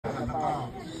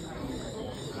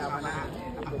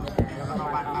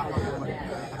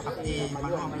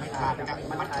จาก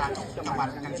มัดฉาทุกจังหวัด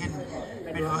อย่างเช่นเ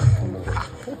ป็น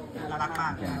น่ารักมา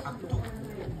กนะครับ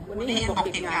วันนี้เห็นบอก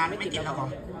ติดงานไม่ติดแล้วบอก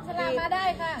สลามาได้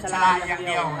ค่ะสลาอย่างเ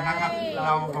ดียวนะครับเร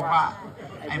าบอกว่า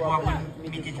ไอ้พวกมัน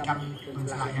มีกิจกรรมมัน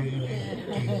สลาอย่างอื่นเลย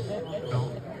เรา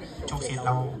โชคเสร็จเร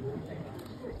า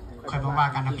ค่อยมาว่า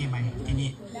กันนะพี่ใหม่ที่นี่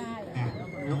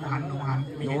หนูหันหนู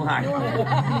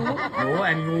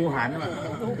and งูหัน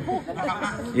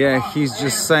Yeah, he's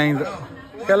just saying that.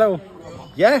 Hello.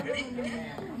 Yeah,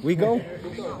 we go.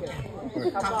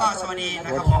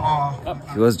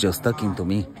 He was just talking to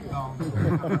me.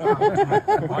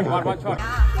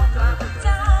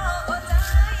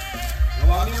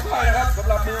 สำ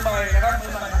หรับมือใหม่นะครับมื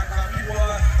อใหม่ทางพี่บัว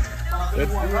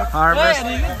Harvest.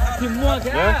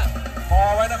 พอ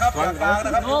ไว้นะครับกลางน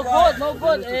ะครับ No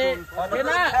good เห็น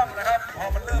นะ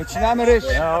Zaczynamy ryż.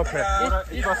 Okay.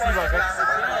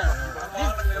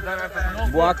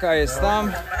 Buaka jest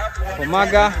tam,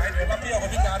 pomaga.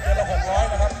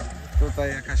 Tutaj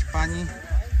jakaś pani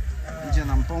idzie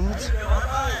nam pomóc.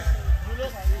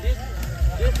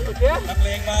 นักเล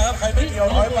งมาครับใครไม่เกี่ยว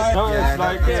ถอยไป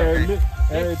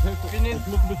Es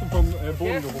muss ein bisschen vom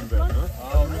Boden gehoben werden. Ne?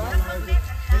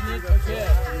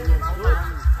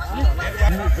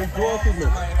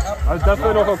 Also das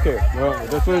wäre doch okay. Ja,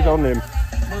 das würde ich auch nehmen.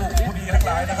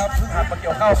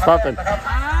 Was passt denn?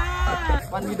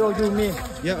 One video you me.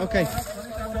 Yeah, okay.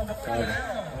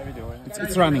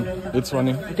 It's running. It's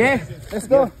running. Okay, let's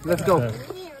go.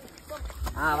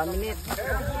 1 minute.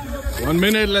 1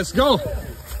 minute, let's go.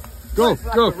 Go.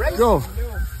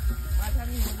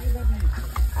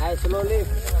 I slowly.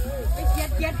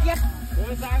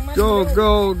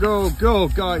 Go,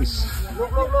 guys.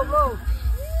 Look.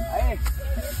 Hey.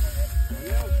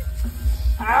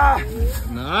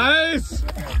 Nice.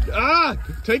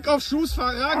 Take off shoes,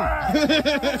 fang an.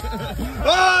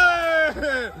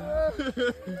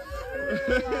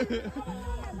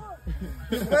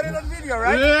 You got it on video,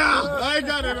 right? Yeah, I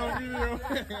got it on video.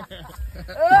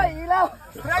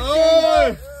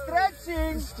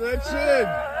 Stretching.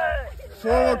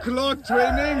 4 o'clock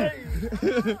training.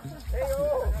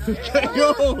 KO.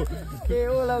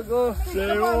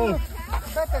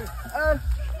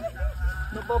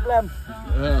 No problem.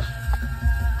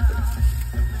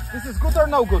 This is good or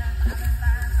no good?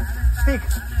 Stick.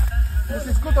 This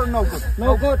is good or no good?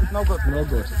 No good.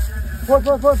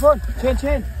 Phone.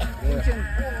 Change.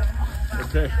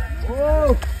 Okay.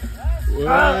 Oh.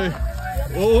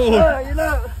 You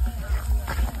know.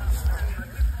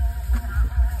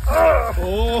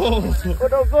 Oh.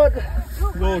 Good.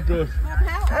 No good.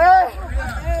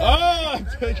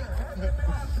 Take.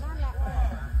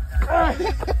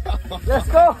 Let's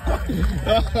go.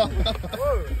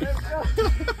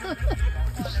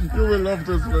 You will love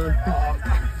this, man.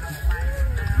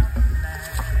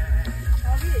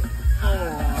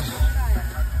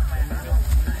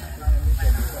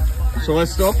 Shall I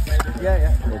stop?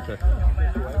 Yeah. Okay.